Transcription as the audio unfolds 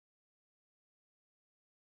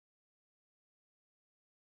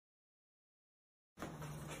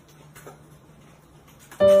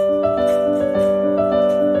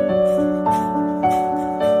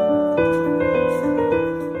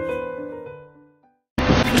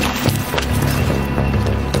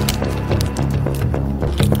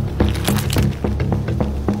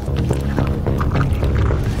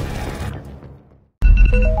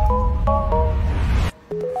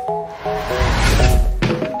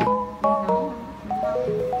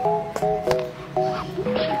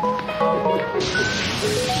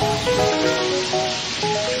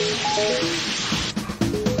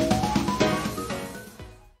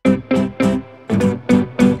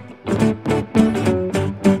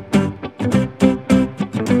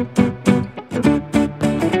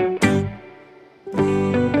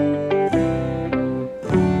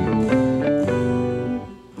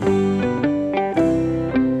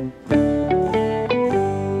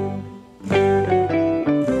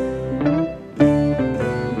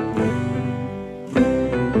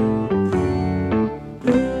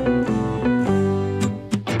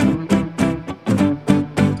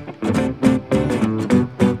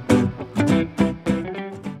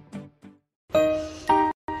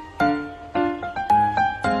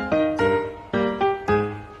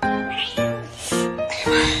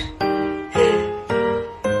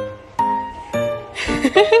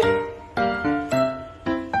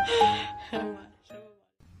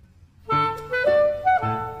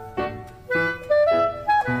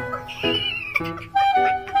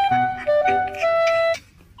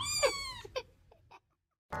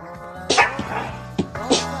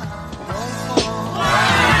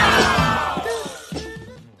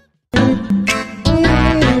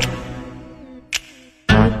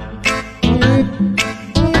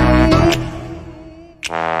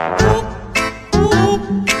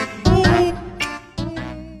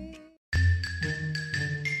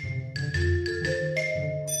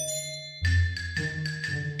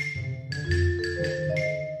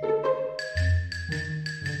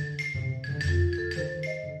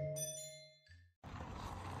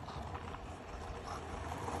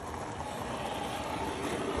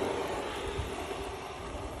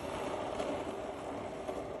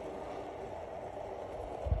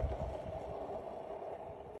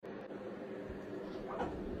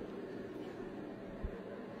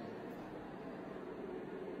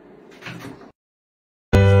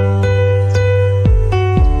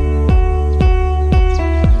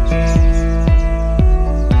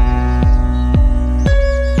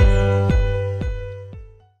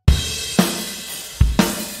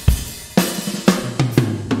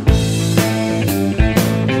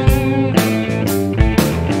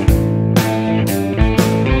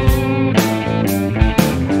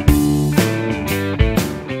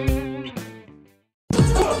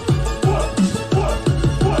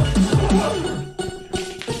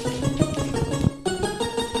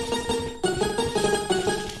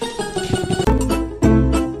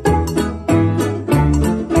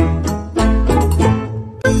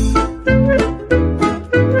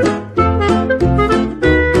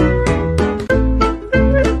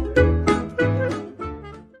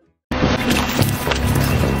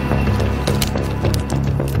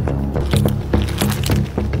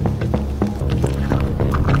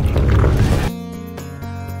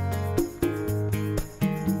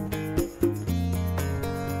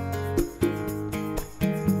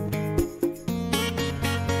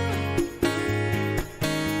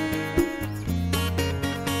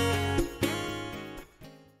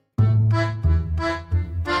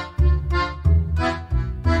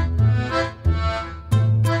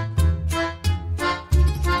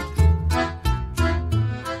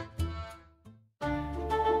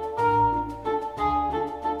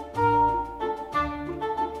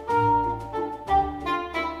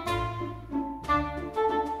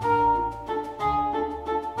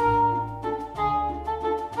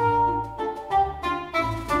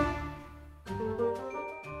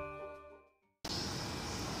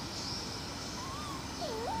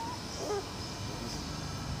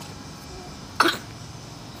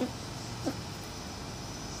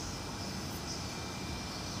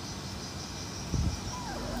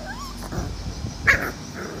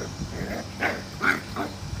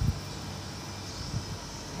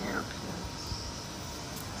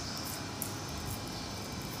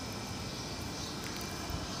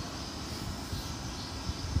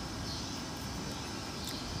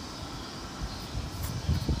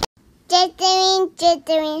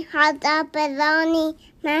Jittering, hot dog, bologna,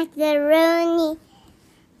 macaroni,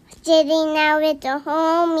 sitting out with the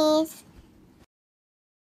homies.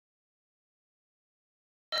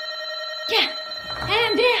 Yeah,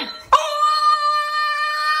 and yeah.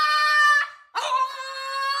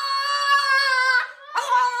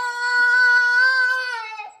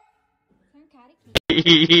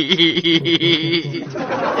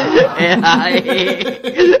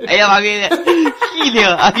哎呀妈逼的，细听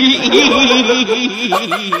啊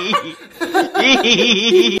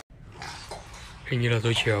！Hình như là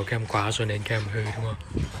tôi chiều kem quá rồi nên kem hơi đúng không?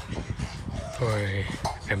 Thôi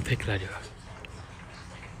em thích là được.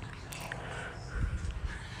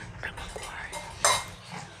 Em ăn quái.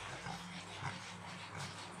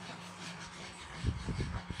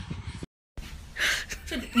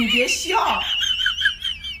 这你别笑。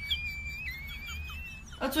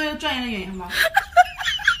做一个专业的演员吗？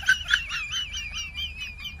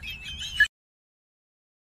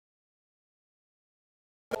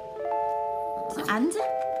앉아?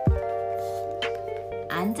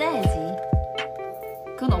 앉아야지.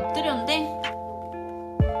 그건 엎드렸는데.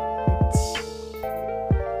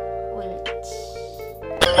 옳지.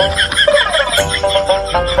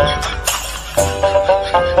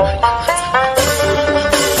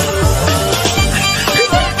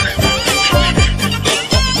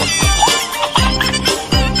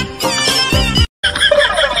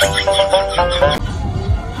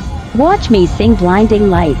 Watch me sing Blinding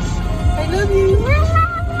Lights. I love you.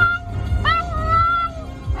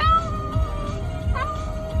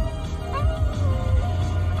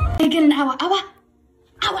 Get an hour. Hour.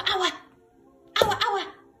 Hour. Hour. Hour. Hour.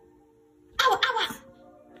 Hour. Hour.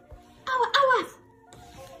 Hour. Hour.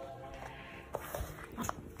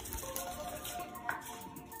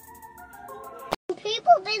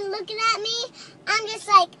 People been looking at me. I'm just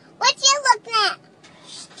like, what you looking at,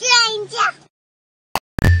 stranger?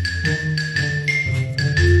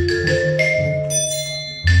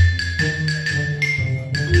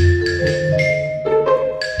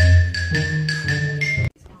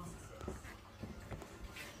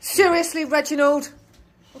 Seriously, Reginald?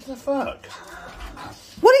 What the fuck?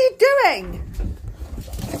 What are you doing?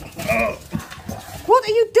 What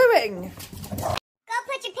are you doing? Go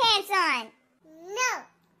put your pants on. No.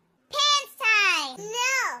 Pants time.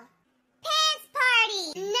 No. Pants party.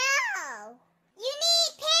 No. You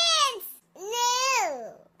need pants. No.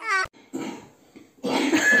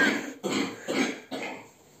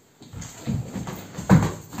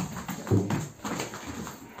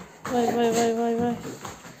 Vay.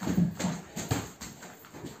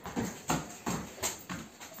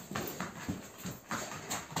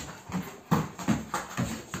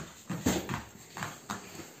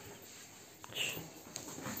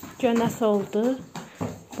 Gör nasıl oldu?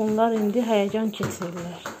 Bunlar indi həyəcan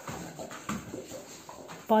keçirirlər.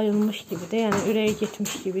 Bayılmış gibi de, yani ürəyi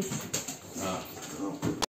getmiş gibi.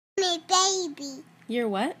 My baby. You're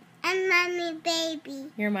what? I'm mommy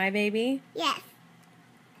baby. You're my baby? Yes.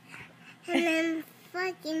 And I'm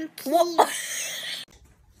fucking cute.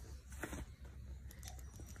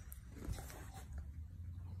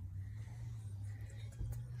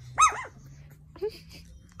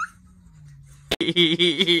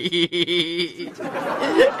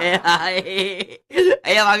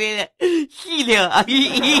哎呀妈逼的，细听啊！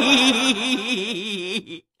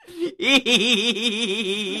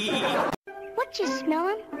 What you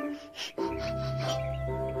smelling?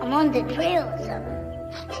 I'm on the trail of something.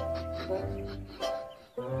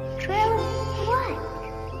 Trail of what?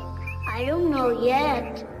 I don't know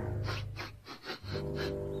yet.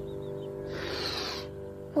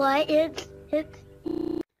 Why, it's...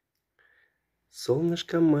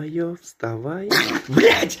 Солнышко мое, вставай.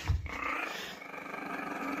 Блять!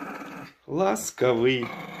 Ласковый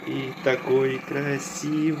и такой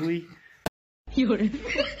красивый. Юра.